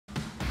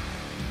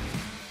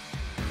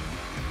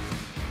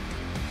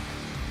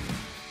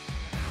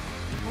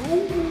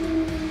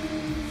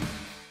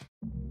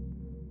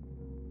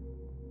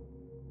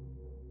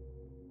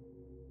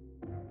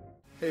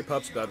Hey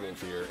pups,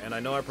 Badwolf here, and I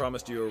know I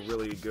promised you a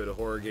really good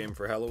horror game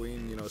for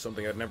Halloween, you know,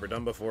 something I'd never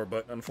done before,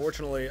 but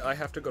unfortunately I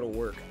have to go to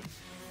work.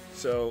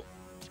 So,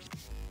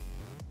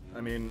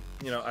 I mean,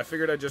 you know, I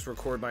figured I'd just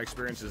record my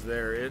experiences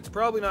there. It's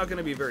probably not going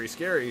to be very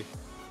scary,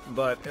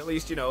 but at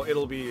least, you know,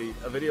 it'll be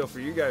a video for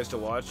you guys to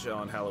watch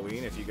on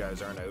Halloween if you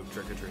guys aren't out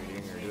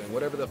trick-or-treating or doing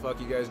whatever the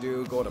fuck you guys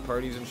do, going to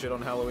parties and shit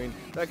on Halloween.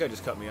 That guy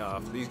just cut me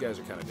off. These guys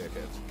are kind of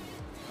dickheads.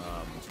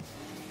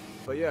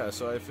 But yeah,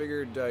 so I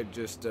figured I'd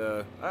just,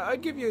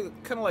 I'd give you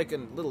kind of like a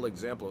little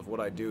example of what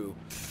I do.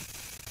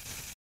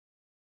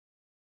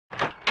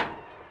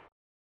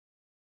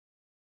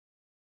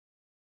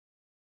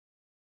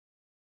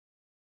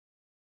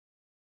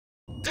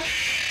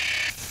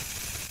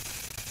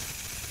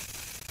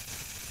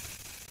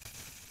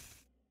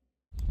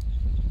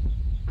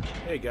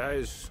 Hey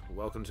guys,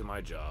 welcome to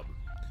my job.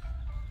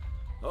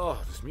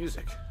 Oh, this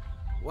music.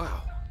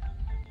 Wow.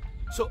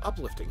 So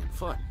uplifting and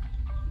fun.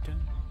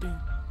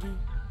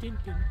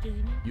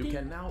 You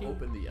can now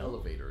open the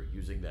elevator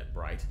using that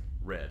bright,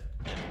 red,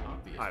 and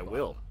obvious I button.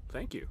 will.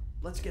 Thank you.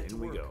 Let's get to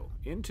In we work. go.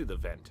 Into the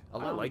vent. I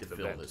Allow like me to the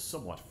fill vent. this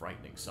somewhat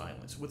frightening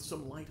silence with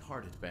some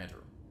light-hearted banter.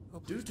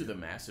 Oh, Due to the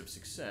massive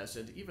success,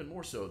 and even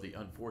more so the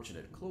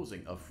unfortunate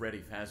closing of Freddy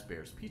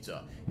Fazbear's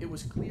Pizza, it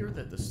was clear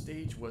that the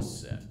stage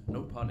was set,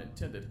 no pun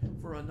intended,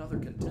 for another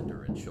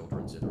contender in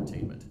children's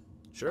entertainment.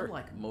 Sure.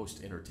 Unlike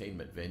most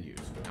entertainment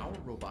venues, our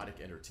robotic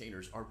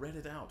entertainers are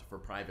rented out for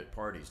private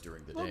parties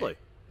during the day. Lovely.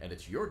 And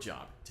it's your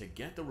job to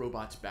get the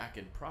robots back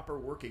in proper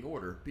working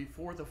order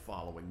before the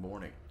following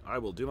morning. I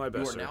will do my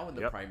best, You are now in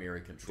the Yep.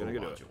 primary control Gonna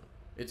do module.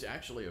 It's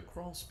actually a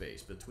crawl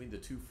space between the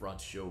two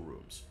front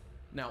showrooms.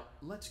 Now,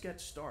 let's get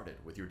started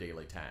with your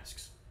daily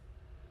tasks.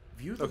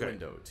 View the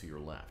window to your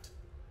left.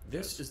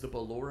 This is the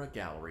Ballora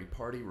Gallery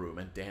Party Room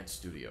and Dance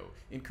Studio,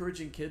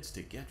 encouraging kids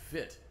to get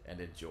fit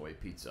and enjoy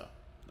pizza.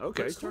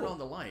 Okay, Let's turn cool. on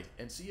the light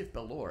and see if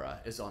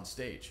Ballora is on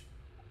stage.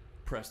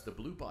 Press the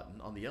blue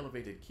button on the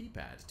elevated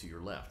keypad to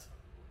your left.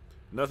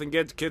 Nothing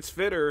gets kids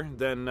fitter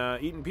than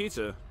eating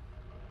pizza.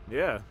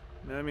 Yeah.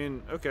 I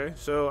mean, okay.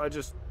 So I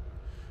just...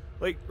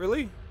 Like,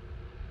 really?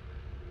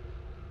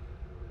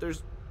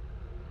 There's...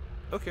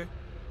 Okay.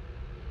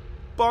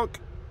 Bonk.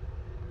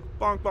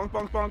 Bonk, bonk,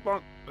 bonk, bonk,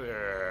 bonk.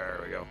 There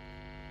we go.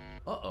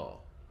 Uh-oh.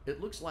 It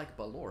looks like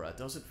Ballora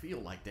doesn't feel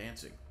like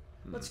dancing.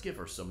 Let's give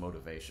her some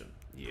motivation.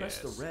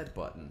 Press Yes. the red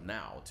button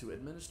now to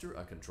administer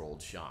a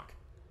controlled shock.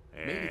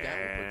 Maybe that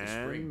will put the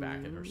spring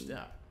back in her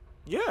step.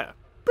 Yeah.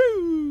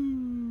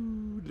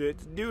 Boo!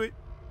 Let's do it.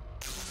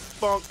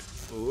 Bonk.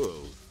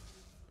 Whoa.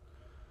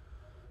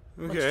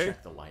 Let's Okay.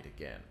 check the light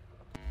again.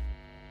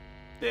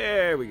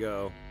 There we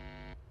go.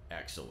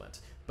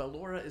 Excellent.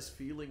 Ballora is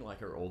feeling like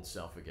her old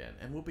self again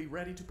and will be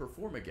ready to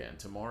perform again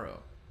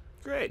tomorrow.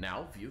 Great.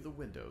 Now view the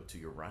window to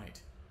your right.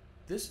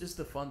 This is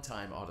the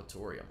Funtime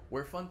Auditorium,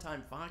 where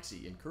Funtime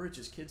Foxy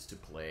encourages kids to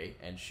play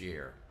and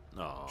share.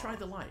 Aw. Try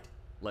the light.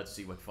 Let's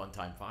see what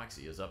Funtime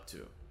Foxy is up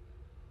to.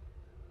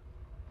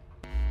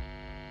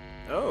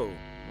 Oh,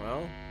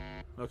 well,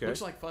 okay.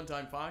 Looks like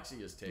Funtime Foxy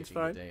is taking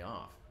the day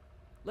off.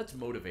 Let's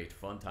motivate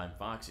Funtime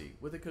Foxy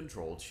with a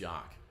controlled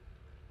shock.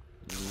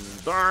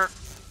 Darn.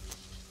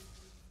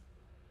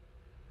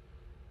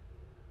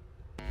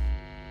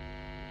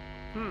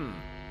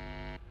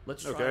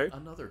 Let's try Okay.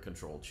 another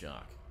controlled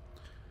shock.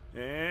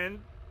 And...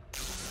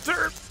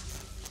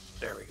 Surf!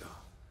 There we go.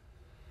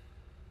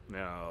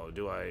 Now,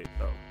 do I...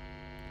 Oh.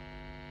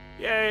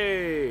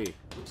 Yay!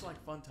 Looks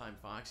like Funtime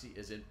Foxy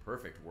is in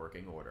perfect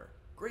working order.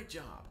 Great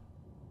job.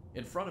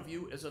 In front of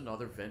you is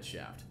another vent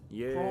shaft.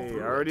 Yay, Crawl through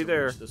it already to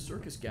there. reach the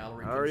circus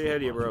gallery. I already control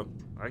had you, bro. module.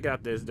 I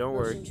got this, don't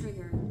worry. Motion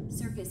trigger.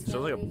 Circus Sounds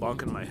like gallery I'm bonking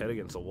vent. my head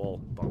against the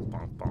wall. Bonk,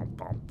 bonk, bonk,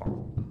 bonk,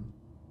 bonk.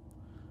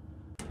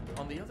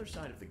 On the other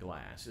side of the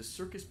glass is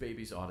Circus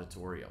Baby's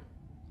auditorium.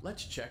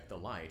 Let's check the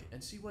light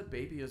and see what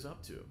Baby is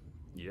up to.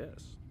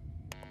 Yes.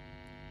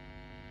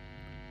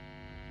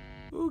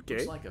 Okay.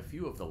 Looks like a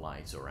few of the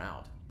lights are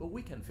out, but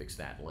we can fix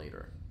that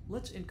later.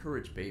 Let's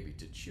encourage Baby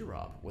to cheer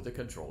up with a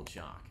controlled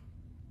shock.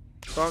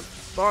 Bonk,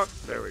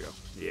 bonk. There we go.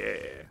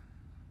 Yeah.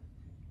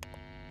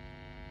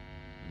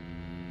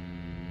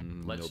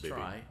 Let's no, baby.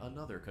 try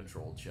another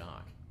controlled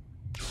shock.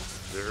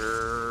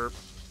 Derp.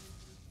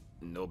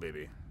 No,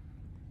 baby.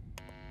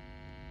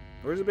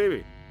 Where's the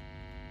baby?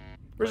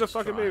 Where's Let's the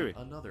fucking try baby?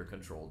 Another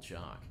controlled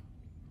shock.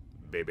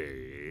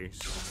 Baby.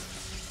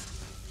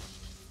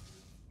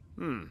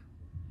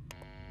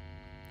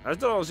 I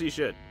still don't see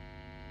shit.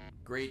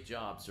 Great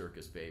job,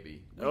 Circus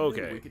Baby. We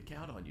Okay. knew we could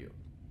count on you.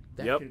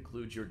 That Yep.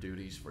 concludes your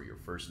duties for your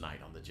first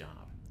night on the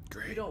job.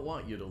 Great. We don't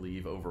want you to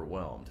leave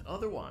overwhelmed.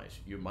 Otherwise,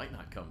 you might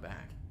not come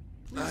back.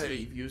 Please I-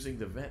 leave using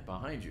the vent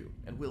behind you,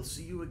 and we'll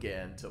see you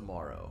again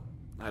tomorrow.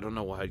 I don't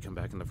know why I'd come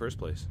back in the first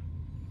place.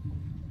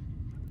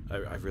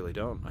 I really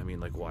don't. I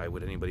mean, like, why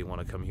would anybody want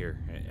to come here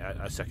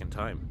a second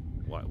time?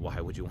 Why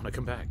would you want to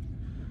come back?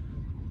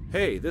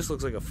 Hey, this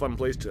looks like a fun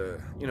place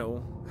to, you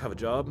know, have a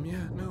job.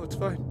 Yeah, no, it's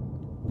fine.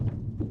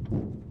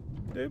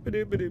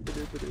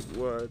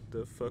 What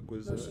the fuck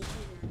was that?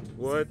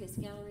 What?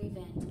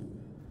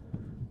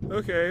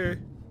 Okay.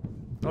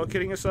 All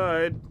kidding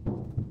aside.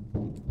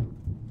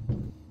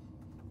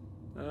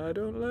 I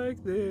don't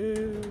like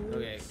this.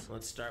 Okay,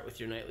 let's start with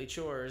your nightly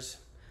chores.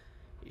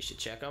 You should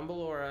check on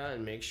Ballora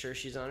and make sure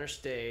she's on her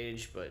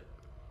stage, but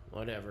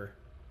whatever.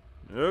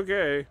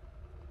 Okay.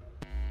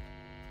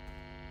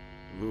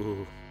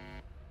 Ooh.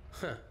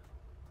 Huh.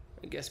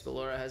 I guess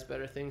Ballora has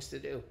better things to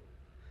do.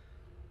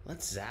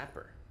 Let's zap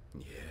her.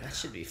 Yeah. That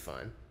should be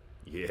fun.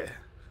 Yeah.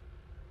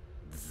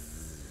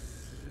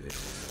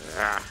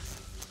 Ah.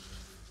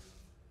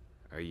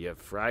 Are you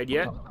fried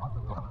yet?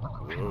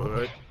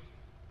 What?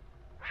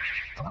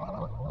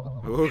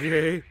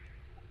 Okay.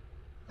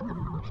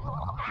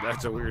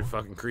 That's a weird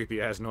fucking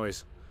creepy ass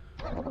noise.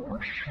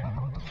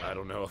 I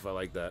don't know if I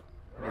like that.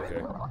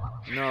 Okay.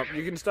 No,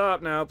 you can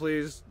stop now,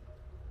 please.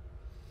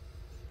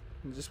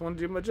 I just want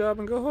to do my job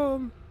and go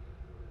home.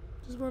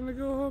 Just want to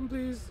go home,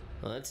 please.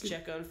 Well, let's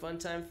check on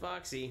Funtime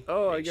Foxy.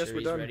 Oh, Make I guess sure we're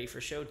he's done. ready for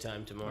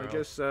showtime tomorrow.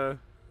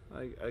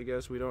 I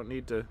guess we don't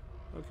need to.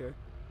 Okay.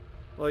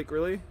 Like,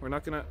 really? We're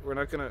not gonna.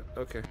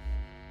 Okay.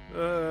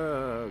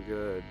 Oh,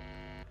 good.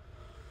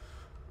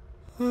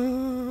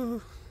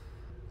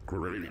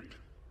 Great.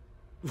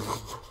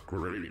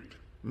 Great.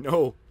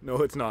 No,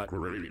 it's not.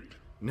 Great.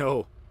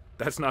 No,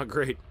 that's not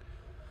great.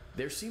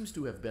 There seems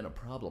to have been a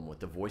problem with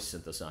the voice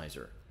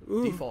synthesizer.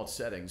 Ooh. Default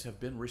settings have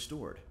been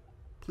restored.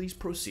 Please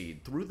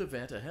proceed through the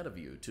vent ahead of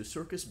you to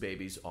Circus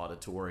Baby's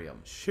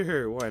auditorium.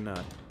 Sure, why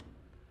not?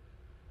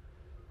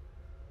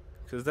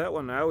 Because that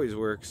one always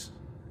works.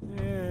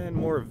 And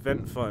more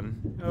vent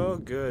fun. Oh,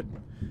 good.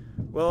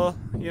 Well,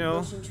 you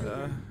know,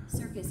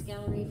 Circus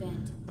gallery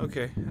vent.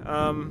 okay.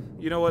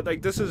 You know what?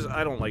 Like, this is.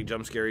 I don't like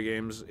jump scary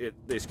games.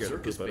 They scare the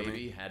Circus poop out of me.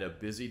 Baby had a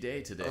busy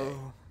day today.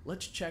 Oh.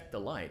 Let's check the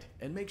light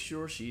and make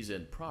sure she's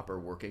in proper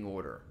working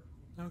order.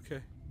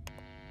 Okay.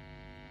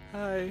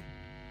 Hi.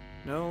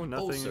 No,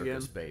 nothing Oh,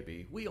 Circus again.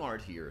 Baby, we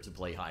aren't here to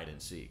play hide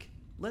and seek.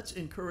 Let's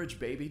encourage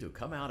Baby to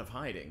come out of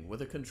hiding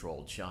with a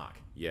controlled shock.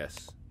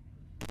 Yes.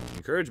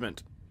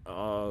 Encouragement.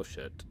 Oh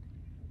shit.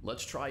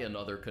 Let's try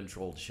another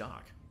controlled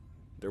shock.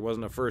 There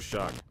wasn't a first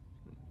shock.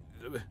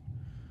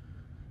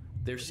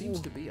 There seems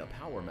to be a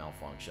power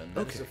malfunction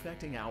that is Okay.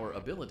 affecting our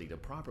ability to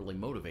properly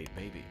motivate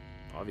Baby.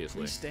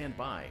 Obviously. Please stand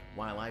by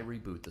while I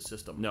reboot the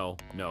system. No.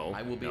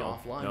 I will be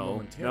offline no,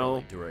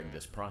 momentarily during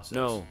this process.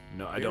 No,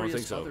 I don't think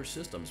Various so. other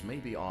systems may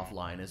be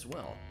offline as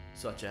well,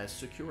 such as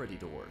security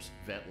doors,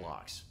 vent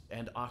locks,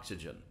 and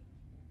oxygen.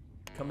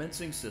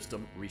 Commencing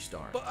system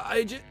restart. But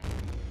I just.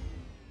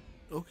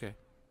 Okay.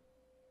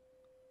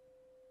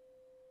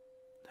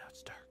 Now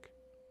it's dark.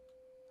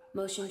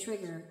 Motion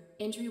trigger.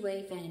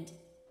 Entryway vent.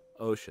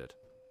 Oh shit.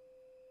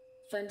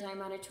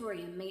 Funtime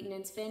auditorium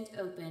maintenance vent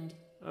opened.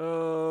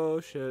 Oh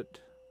shit.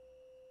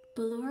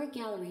 Ballora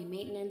gallery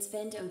maintenance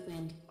vent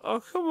opened. Oh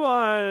come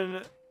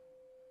on.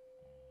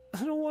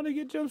 I don't want to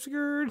get jump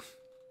scared.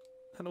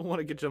 I don't want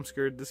to get jump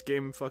scared. This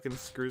game fucking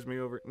screws me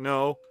over.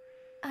 No.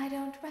 I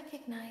don't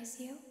recognize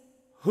you.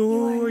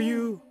 Who are new.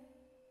 you?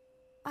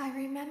 I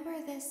remember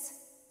this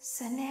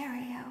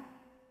scenario.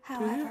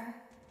 However,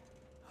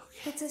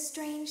 it's a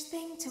strange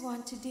thing to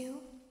want to do,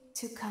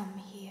 to come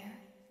here.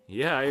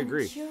 Yeah, I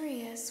agree. I'm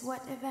curious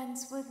what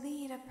events would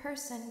lead a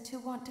person to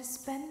want to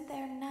spend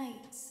their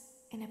nights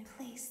in a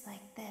place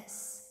like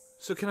this.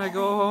 So can I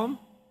go home?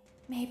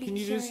 Maybe Can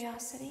you just-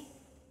 curiosity,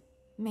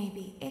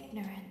 maybe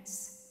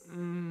ignorance.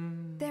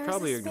 There is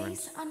probably a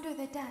space ignorance. under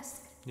the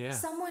desk. Yeah.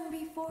 Someone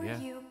before Yeah.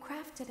 you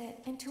crafted it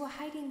into a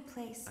hiding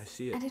place. I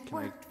see it. And it Can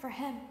I- worked for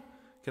him.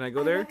 Can I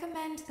go I there?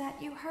 recommend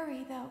that you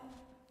hurry, though.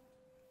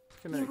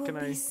 You will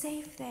be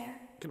safe there.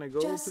 Can I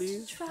go, Just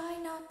please? try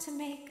not to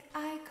make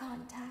eye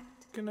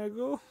contact. Can I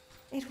go?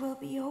 It will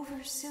be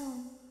over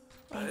soon.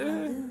 They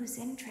will lose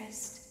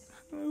interest.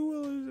 I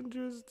will lose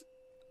interest.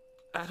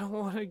 I don't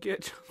want to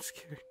get jump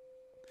scared.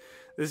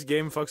 This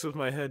game fucks with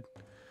my head.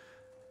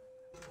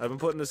 I've been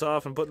putting this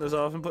off and putting this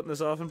off and putting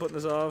this off and putting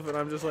this off, and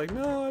I'm just like,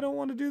 no, I don't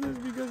want to do this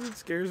because it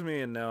scares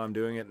me, and now I'm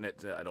doing it, and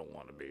I don't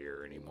want to be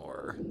here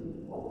anymore.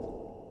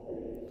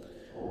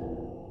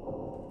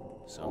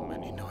 So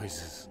many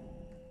noises.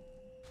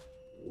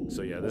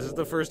 So yeah, this is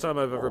the first time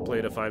I've ever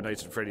played a Five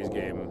Nights at Freddy's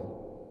game,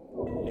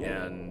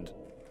 and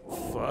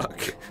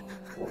fuck.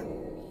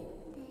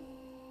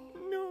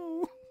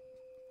 No,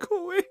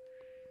 go away.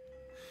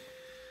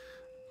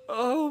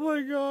 Oh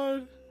my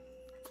god,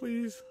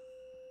 please,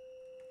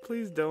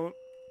 please don't.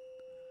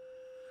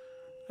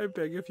 I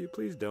beg of you,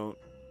 please don't.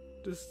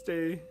 Just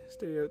stay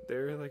out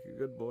there like a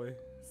good boy,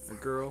 a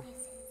girl.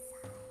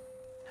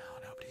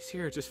 No, nobody's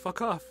here. Just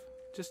fuck off.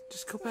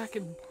 Just go back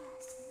and.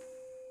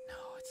 No,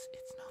 it's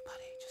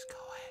nobody. Just go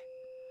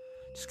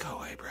away. Just go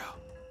away, bro.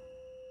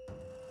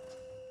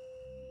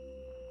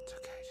 It's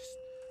okay. Just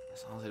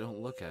as long as I don't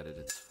look at it,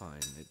 it's fine.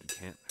 It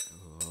can't.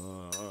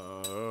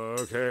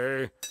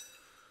 Okay.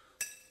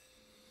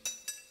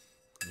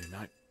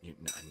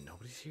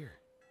 Nobody's here.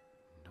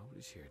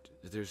 Nobody's here.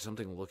 There's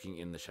something looking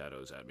in the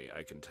shadows at me.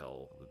 I can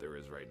tell that there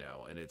is right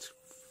now, and it's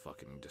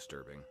fucking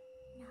disturbing.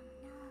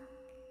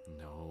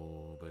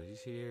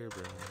 Nobody's here,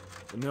 bro.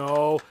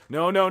 No.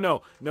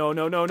 No.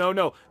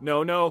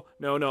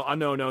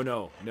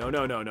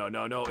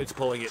 It's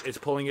pulling it.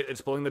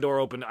 It's pulling the door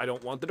open. I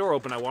don't want the door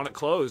open. I want it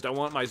closed. I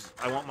want my,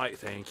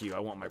 thank you. I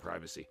want my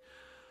privacy.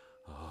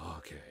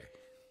 Okay.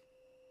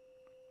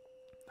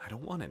 I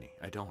don't want any.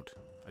 I don't.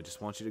 I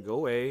just want you to go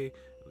away.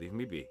 Leave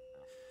me be.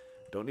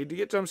 Don't need to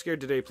get jump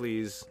scared today,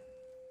 please.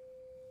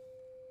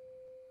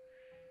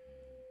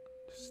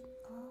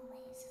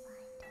 Always find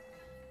a way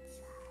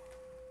inside.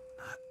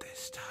 Not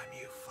this time,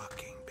 you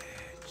fucking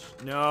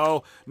bitch.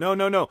 No,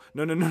 come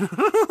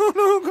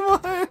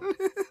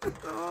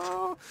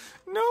on.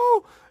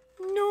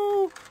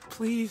 No,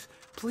 please,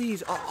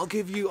 I'll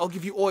give you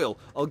oil.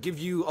 I'll give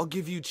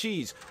you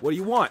cheese. What do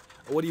you want?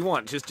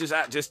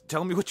 Just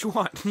tell me what you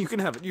want. You can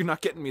have it. You're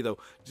not getting me though.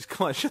 Just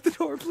come on, shut the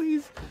door,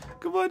 please.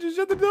 Come on, just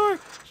shut the door.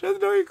 Shut the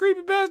door, you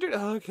creepy bastard.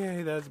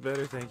 Okay, that's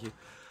better, thank you.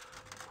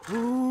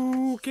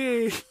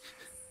 Okay.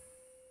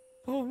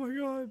 Oh my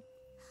god.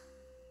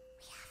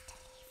 We have to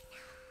leave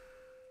now.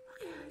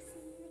 Okay. We'll see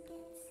you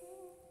again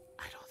soon.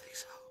 I don't think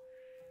so.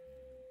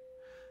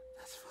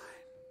 That's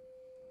fine.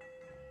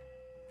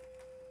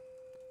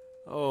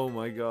 Oh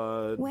my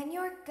god. When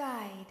your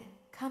guide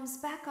comes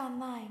back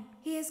online,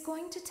 he is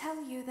going to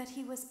tell you that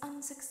he was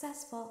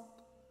unsuccessful,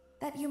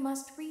 that you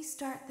must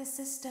restart the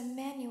system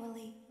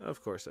manually.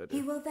 Of course I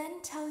He do. will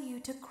then tell you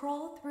to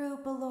crawl through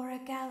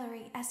Ballora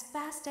Gallery as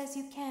fast as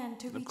you can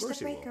to reach the course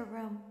he will. breaker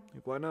room.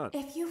 Why not?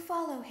 If you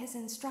follow his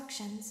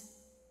instructions,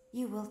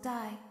 you will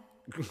die.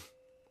 Great.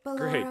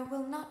 Ballora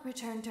will not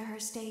return to her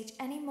stage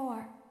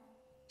anymore.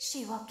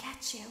 She will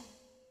catch you.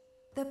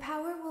 The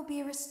power will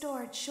be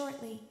restored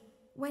shortly.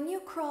 When you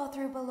crawl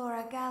through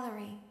Ballora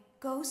Gallery,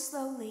 go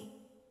slowly.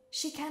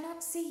 She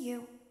cannot see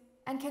you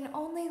and can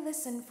only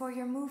listen for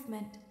your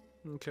movement.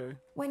 Okay.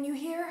 When you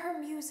hear her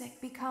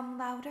music become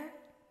louder,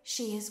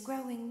 she is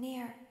growing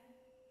near,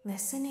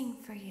 listening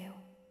for you.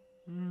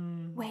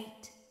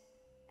 Wait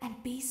and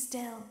be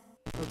still.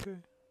 Okay.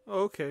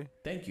 Okay.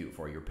 Thank you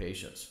for your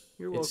patience.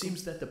 You're It welcome.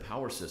 seems that the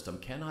power system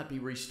cannot be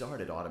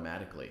restarted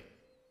automatically.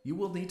 You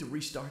will need to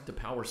restart the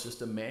power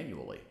system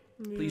manually.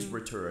 Please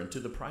return to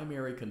the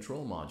primary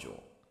control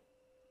module.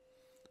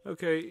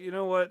 Okay, you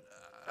know what?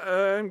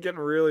 I'm getting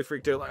really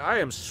freaked out. Like, I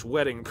am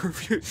sweating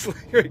profusely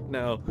right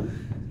now.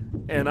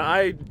 And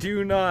I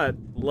do not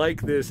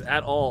like this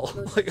at all.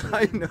 Like,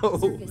 I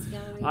know.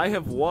 I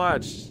have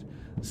watched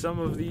some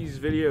of these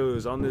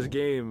videos on this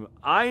game.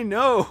 I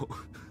know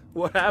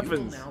what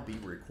happens. You will now be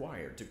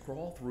required to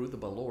crawl through the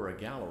Ballora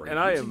Gallery And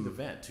I using am the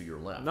vent to your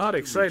left. not to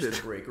reach excited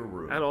the breaker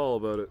room. at all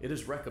about it. It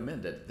is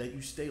recommended that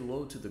you stay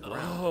low to the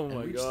ground Oh and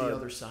my reach God. the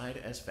other side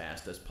as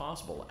fast as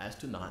possible as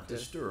to not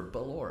disturb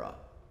Ballora.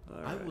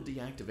 I will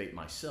deactivate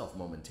myself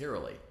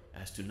momentarily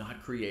as to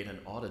not create an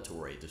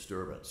auditory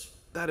disturbance.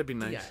 That'd be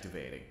nice.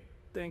 Deactivating.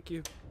 Thank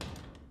you.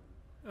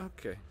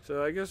 Okay,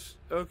 so I guess...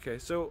 Okay,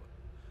 so...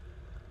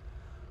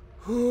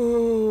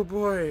 Oh,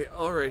 boy.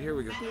 Alright, here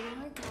we go.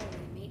 Ballora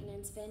Gallery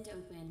maintenance vent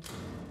open.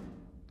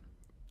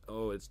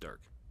 Oh, it's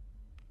dark.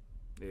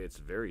 It's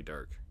very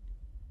dark.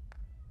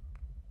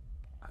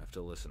 I have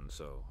to listen,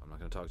 so I'm not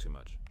going to talk too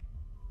much.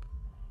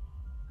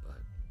 But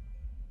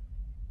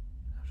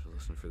I have to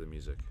listen for the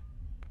music,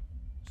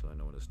 so I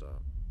know when to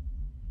stop.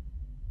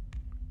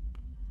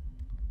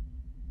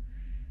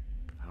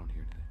 I don't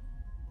hear anything.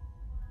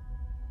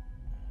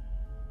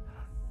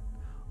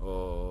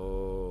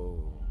 Oh.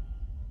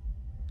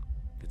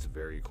 It's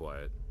very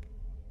quiet.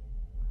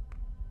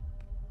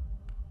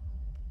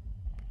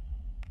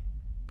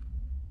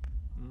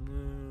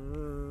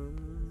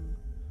 Don't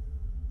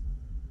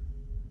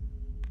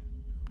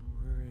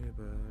worry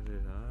about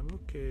it. I'm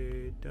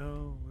okay.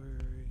 Don't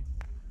worry.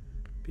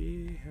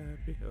 Be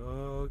happy.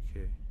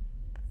 Okay.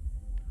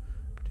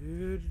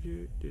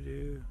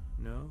 Do.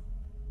 No?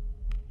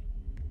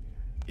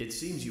 It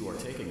seems you are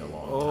taking a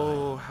long time.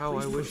 Oh, how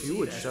I Please wish you proceed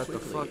would as shut the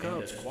quickly fuck and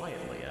up. as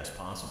quietly as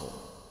possible.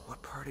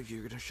 What part of you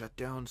you're gonna shut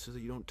down so that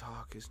you don't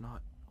talk is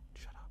not...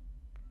 Shut up.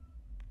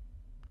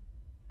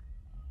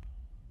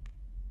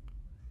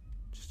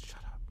 Just shut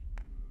up.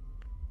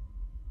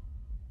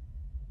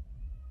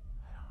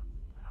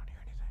 I don't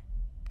hear anything.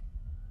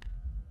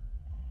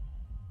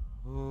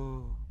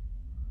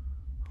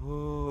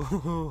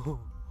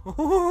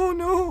 Oh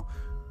no!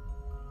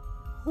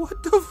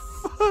 What the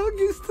fuck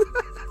is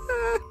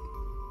that?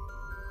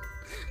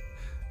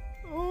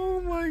 Oh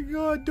my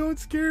god, don't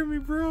scare me,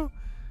 bro.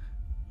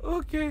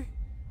 Okay.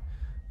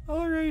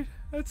 Alright,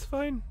 that's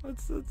fine. We'll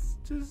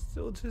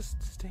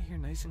just stay here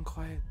nice and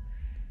quiet.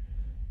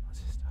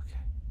 Okay.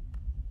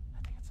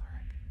 I think it's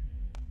alright.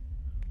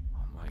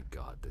 Oh my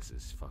god, this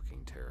is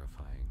fucking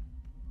terrifying.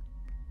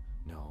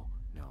 No.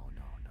 You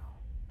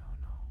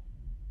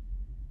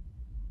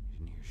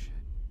didn't hear shit.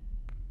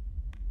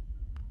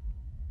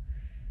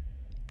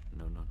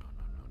 No.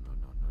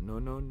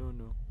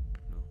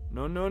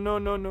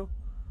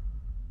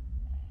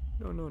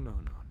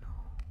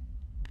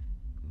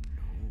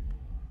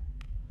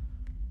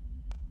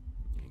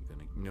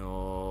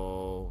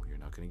 No, you're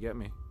not gonna get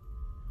me.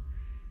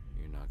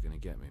 You're not gonna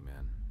get me,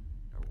 man.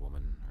 Or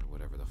woman, or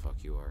whatever the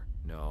fuck you are.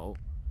 No.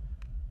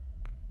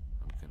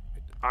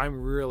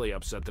 I'm really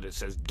upset that it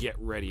says get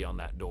ready on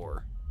that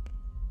door.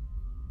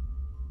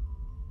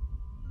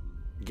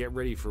 Get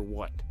ready for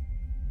what?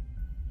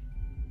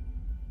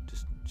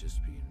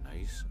 Just be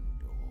nice and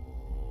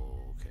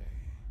okay.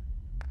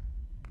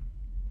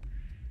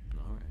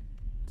 Alright.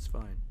 It's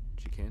fine.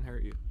 She can't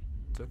hurt you.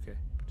 It's okay.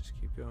 Just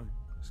keep going.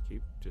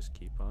 Just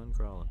keep on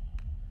crawling.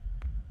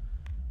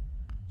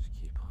 Just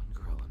keep on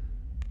crawling.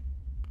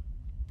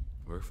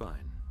 We're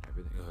fine.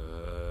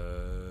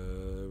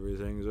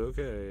 Everything's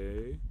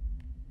okay.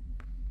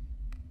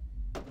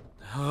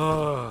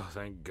 Oh,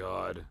 thank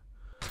God.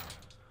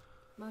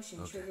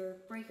 Motion trigger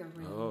breaker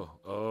room.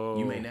 Oh.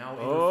 You may now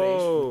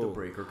interface with the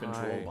breaker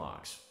control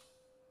box.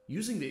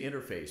 Using the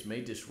interface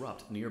may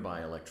disrupt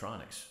nearby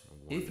electronics.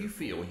 Wonderful. If you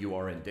feel you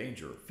are in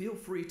danger, feel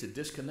free to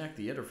disconnect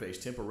the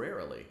interface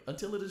temporarily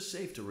until it is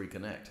safe to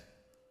reconnect.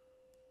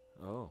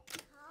 Oh. Calm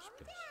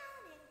down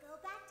and go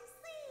back to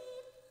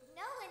sleep.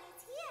 No one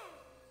is here.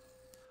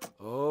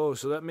 Oh,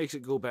 so that makes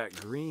it go back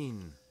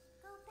green.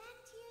 Go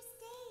back to your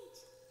stage.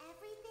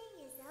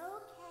 Everything is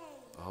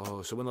okay.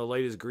 Oh, so when the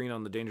light is green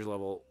on the danger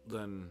level,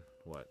 then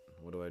what?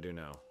 What do I do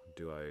now?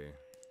 Do I...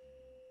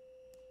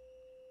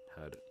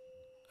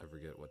 I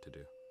forget what to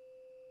do.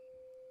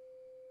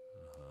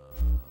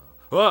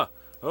 Oh!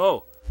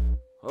 Oh,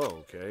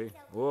 okay.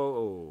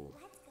 Whoa.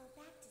 Let's go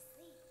back to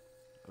sleep.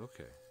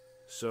 Okay.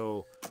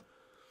 So...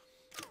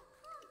 Calm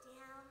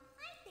down.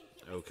 I think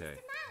you Okay. missed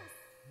a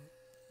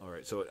mouse.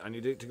 Alright, so I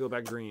need it to go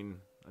back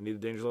green. I need the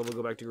danger level to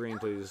go back to green,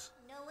 please.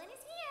 No one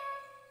is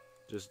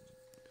here. Just...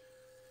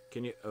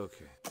 Can you...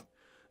 Okay.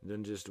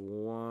 Then just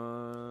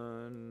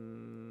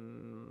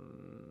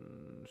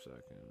 1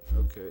 second.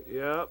 Okay,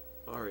 yep.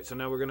 Alright, so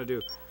now we're gonna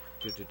do...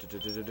 Go.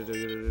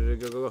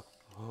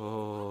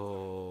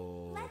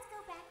 Oh... Let's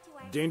go back to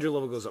our Danger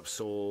level goes up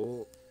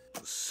so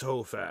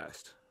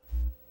fast.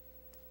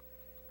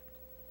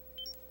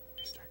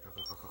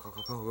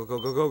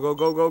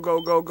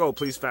 Go.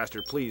 Please,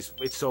 faster, please.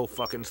 It's so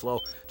fucking slow.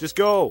 Just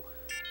go.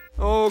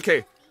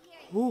 Okay.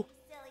 Ooh.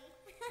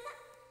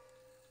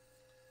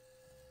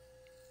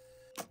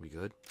 We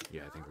good?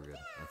 Yeah, I think we're good.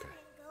 Okay.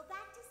 Go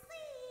back to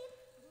sleep.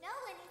 No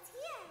one is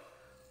here.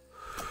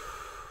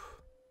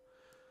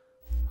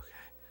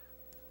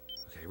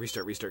 Okay,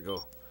 restart,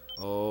 go.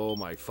 Oh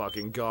my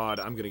fucking God.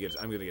 I'm gonna get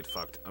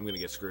fucked. I'm gonna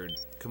get screwed.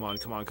 Come on.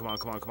 Go.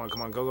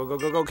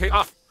 Okay,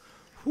 off.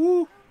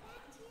 Whoo.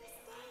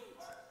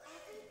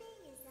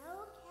 Everything is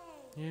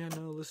okay. Yeah,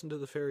 no, listen to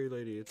the fairy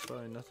lady. It's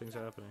fine. Nothing's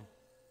happening.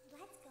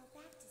 Let's go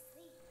back to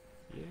sleep.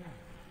 Yeah.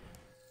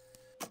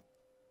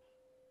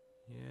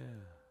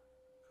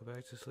 Go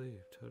back to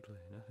sleep. Totally.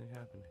 Nothing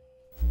happening.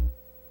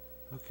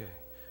 Okay.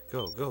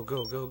 Go. Go.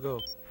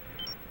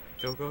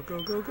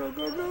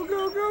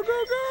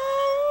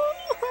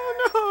 Oh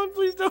no,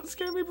 please don't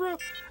scare me, bro.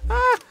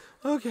 Ah!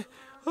 Okay.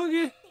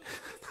 I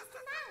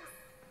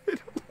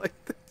don't like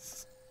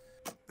this.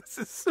 This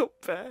is so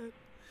bad.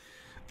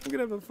 I'm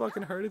gonna have a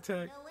fucking heart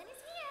attack. No one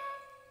is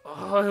here.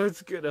 Oh,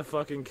 it's gonna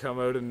fucking come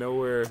out of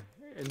nowhere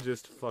and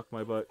just fuck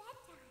my butt.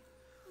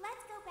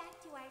 Let's go back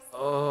to our sleep.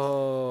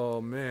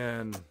 Oh,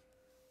 man.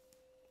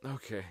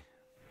 Okay.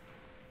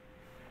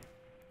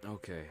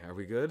 Okay, are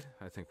we good?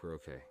 I think we're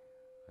okay.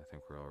 I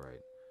think we're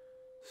alright.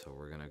 So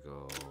we're gonna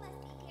go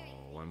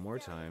one more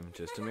time,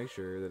 just to make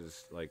sure that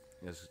it's, like,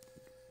 as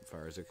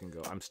far as it can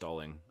go. I'm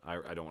stalling. I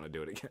don't want to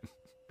do it again.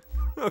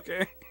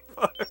 Okay,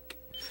 fuck.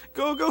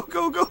 Go,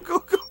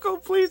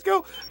 please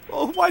go.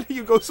 Oh, why do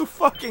you go so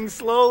fucking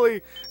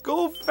slowly?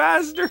 Go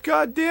faster,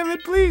 god damn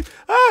it, please.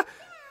 Ah!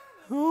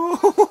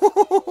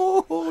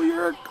 Oh,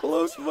 you're a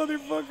close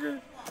motherfucker.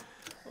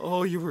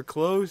 Oh, you were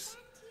close.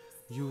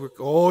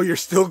 Oh, you're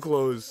still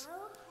close.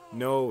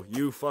 No,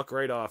 you fuck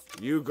right off.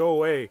 You go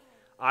away.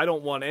 I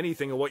don't want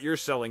anything of what you're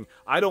selling.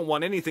 I don't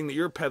want anything that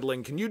you're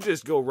peddling. Can you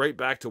just go right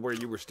back to where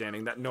you were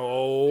standing?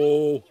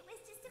 No.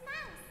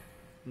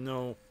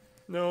 No.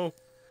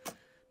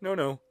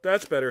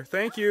 That's better.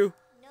 Thank you.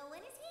 No one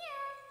is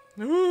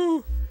here.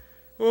 Ooh.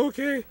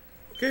 Okay.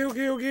 Go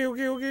faster,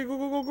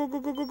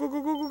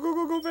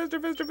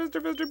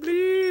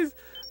 please.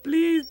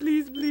 Please,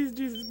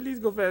 Jesus, please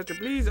go faster,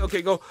 please.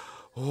 Okay, go.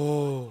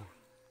 Oh.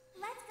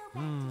 Let's go back to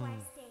our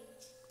stage.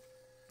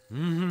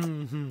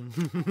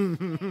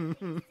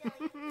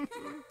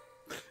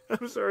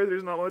 I'm sorry,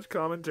 there's not much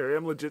commentary.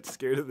 I'm legit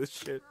scared of this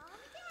shit. Calm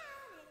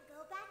down and go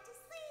back to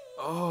sleep.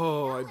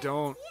 Oh,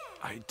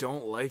 I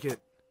don't like it.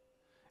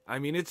 I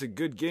mean, it's a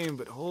good game,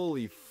 but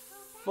holy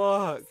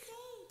fuck.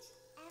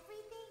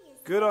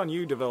 Good on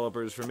you,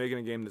 developers, for making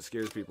a game that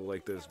scares people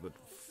like this, but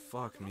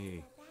fuck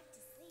me.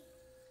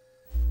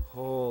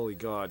 Holy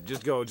God.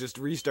 Just go. Just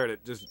restart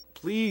it. Just,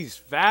 please,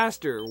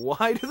 faster.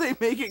 Why do they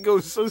make it go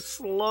so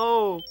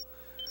slow?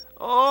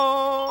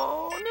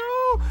 Oh,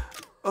 no.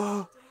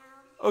 Oh,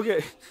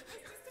 okay.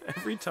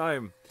 Every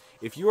time.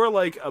 If you are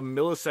like a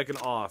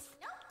millisecond off,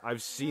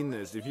 I've seen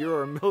this. If you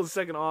are a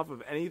millisecond off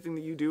of anything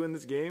that you do in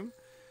this game,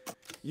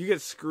 you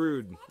get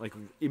screwed, like,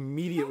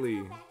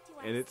 immediately.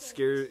 and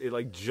it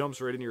like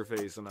jumps right in your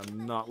face, and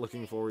I'm not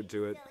looking forward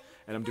to it.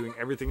 And I'm doing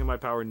everything in my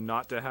power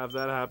not to have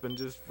that happen.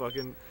 Just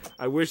fucking...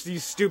 I wish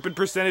these stupid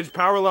percentage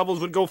power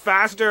levels would go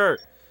faster!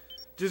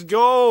 Just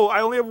go!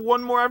 I only have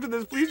one more after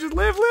this. Please just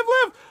live, live,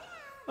 live!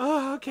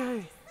 Oh,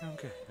 okay.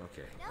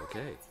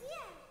 Okay.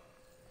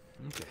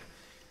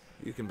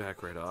 You can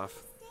back right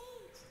off.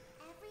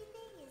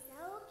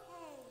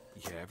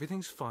 Yeah,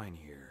 everything's fine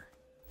here.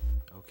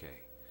 Okay.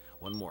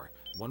 One more.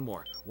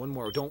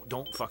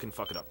 Don't fucking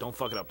fuck it up. Don't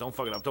fuck it up. Come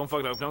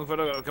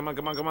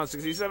on.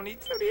 60, 70,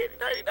 70, 80,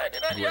 90, 90,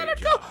 90, Great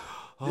job.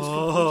 This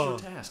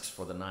completes your tasks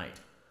for the night.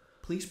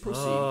 Please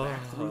proceed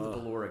back through the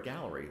Ballora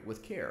Gallery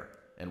with care,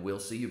 and we'll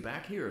see you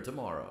back here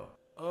tomorrow.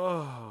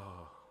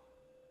 Oh.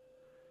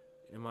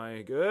 Am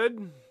I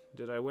good?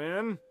 Did I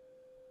win?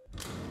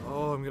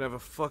 Oh, I'm gonna have a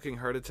fucking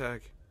heart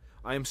attack.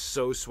 I am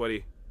so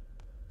sweaty.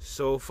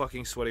 So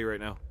fucking sweaty right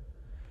now.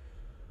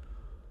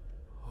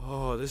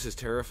 Oh, this is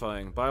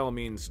terrifying. By all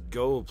means,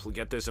 go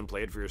get this and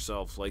play it for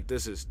yourself. Like,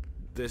 this is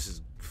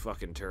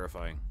fucking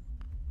terrifying.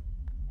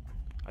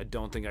 I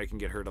don't think I can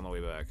get hurt on the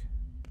way back.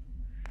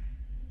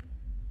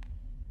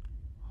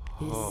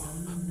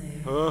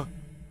 Oh.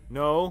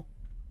 No.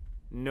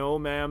 No,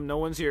 ma'am. No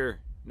one's here.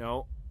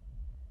 No.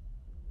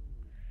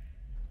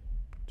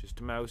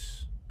 Just a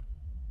mouse.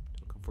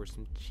 Looking for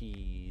some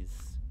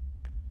cheese.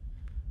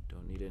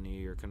 Don't need any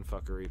of your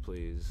confuckery,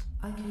 please.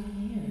 I can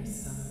hear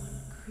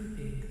someone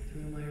creeping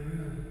through my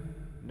room.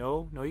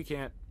 No, you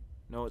can't.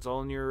 No, it's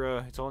all in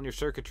your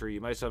circuitry.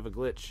 You might have a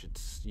glitch.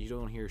 You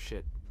don't hear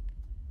shit.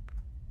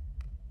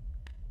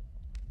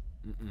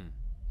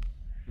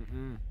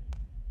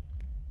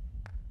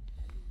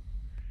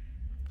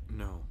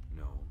 No.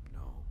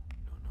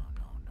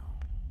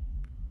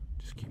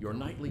 Just keep Your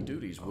nightly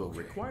duties will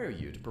require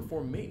you to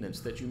perform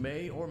maintenance that you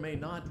may or may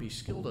not be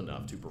skilled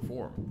enough to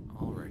perform.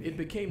 Alrighty. It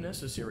became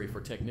necessary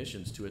for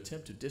technicians to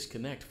attempt to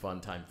disconnect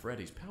Funtime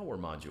Freddy's power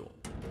module.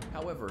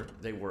 However,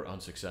 they were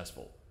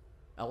unsuccessful.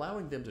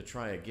 Allowing them to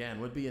try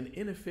again would be an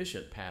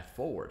inefficient path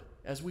forward,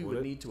 as we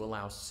would need to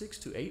allow 6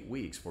 to 8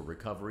 weeks for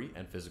recovery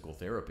and physical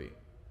therapy.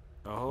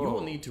 Oh. You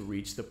will need to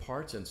reach the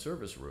parts and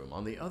service room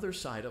on the other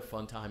side of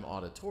Funtime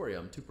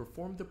Auditorium to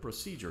perform the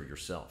procedure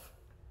yourself.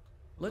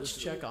 Let's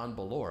check on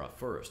Ballora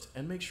first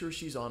and make sure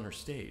she's on her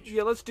stage.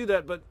 Yeah, let's do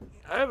that, but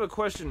I have a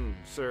question,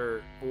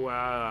 sir.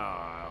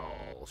 Wow,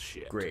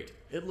 shit. Great.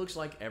 It looks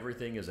like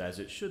everything is as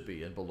it should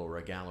be in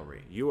Ballora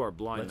Gallery. You are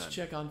blind. Let's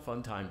check on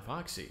Funtime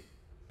Foxy.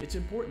 It's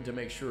important to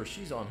make sure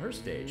she's on her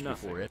stage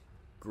before it.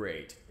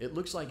 Great. It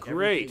looks like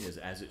everything is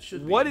as it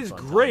should be. What is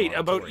great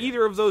about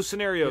either of those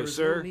scenarios,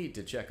 sir? There's no need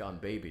to check on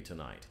Baby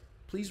tonight.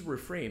 Please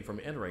refrain from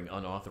entering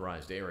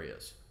unauthorized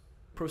areas.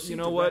 Proceed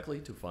directly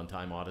to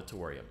Funtime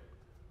Auditorium.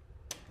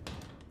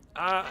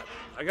 I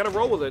gotta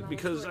roll with it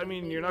because, I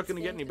mean, you're not gonna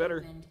get any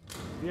better.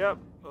 Yep,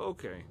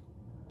 okay.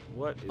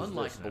 What is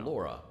Unlike this now?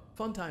 Ballora,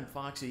 Funtime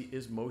Foxy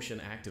is motion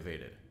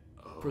activated.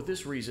 For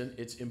this reason,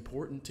 it's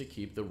important to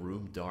keep the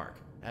room dark,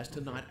 as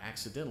to not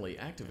accidentally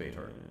activate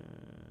her.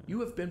 You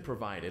have been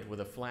provided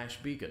with a flash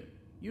beacon.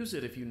 Use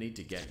it if you need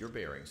to get your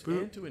bearings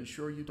and to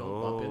ensure you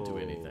don't bump into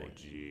anything.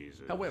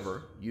 Jesus.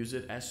 However, use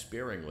it as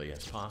sparingly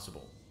as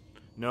possible.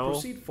 No.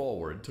 Proceed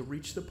forward to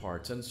reach the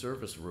parts and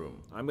service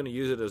room. I'm gonna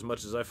use it as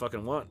much as I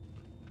fucking want.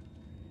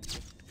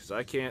 Because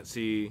I can't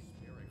see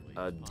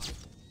a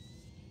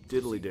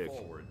diddly dick.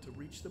 Proceed forward to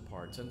reach the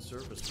parts and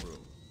service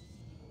room.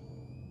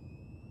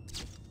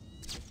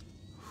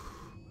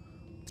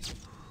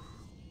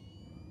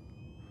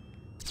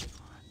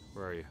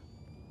 Where are you?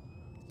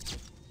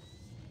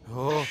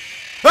 Oh.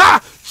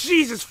 Ah!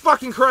 Jesus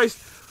fucking Christ!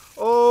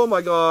 Oh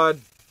my god.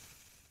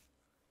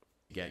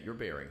 Get your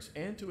bearings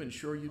and to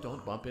ensure you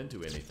don't bump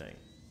into anything.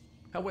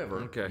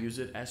 However, use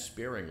it as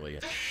sparingly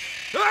as...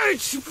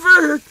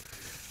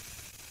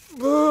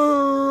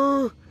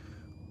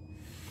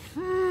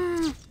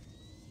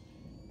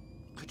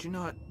 Could you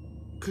not?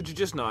 Could you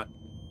just not?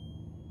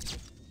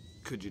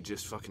 Could you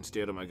just fucking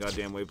stay out of my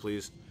goddamn way,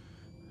 please?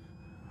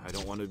 I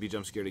don't want to be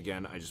jump scared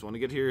again. I just want to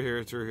get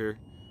here, through here.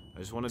 I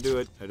just want to do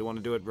it. I don't want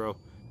to do it, bro.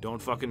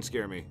 Don't fucking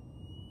scare me.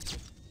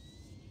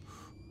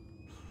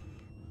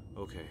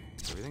 Okay,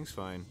 everything's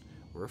fine.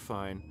 We're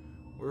fine.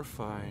 We're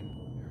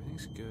fine.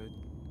 Everything's good.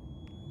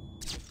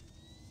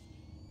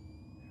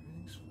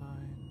 Everything's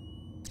fine.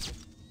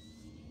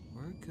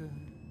 We're good.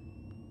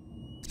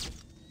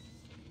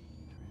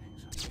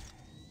 Everything's okay.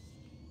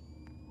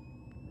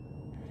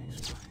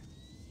 Everything's fine.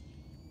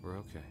 We're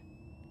okay.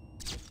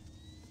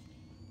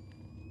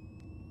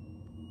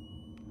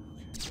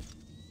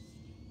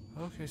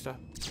 Okay, stop.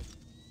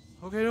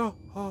 Okay, no.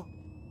 Oh.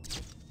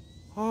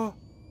 Oh.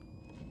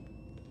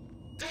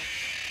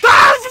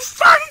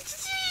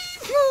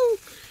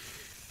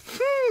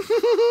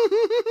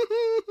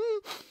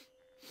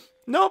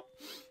 Nope.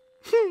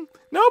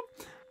 Nope.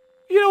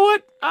 You know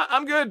what?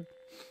 I'm good.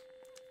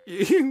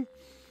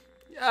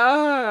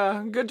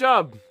 Good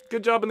job.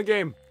 Good job in the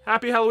game.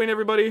 Happy Halloween,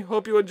 everybody.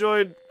 Hope you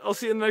enjoyed. I'll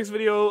see you in the next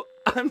video.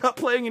 I'm not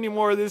playing any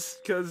more of this,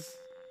 because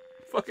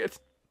fuck it.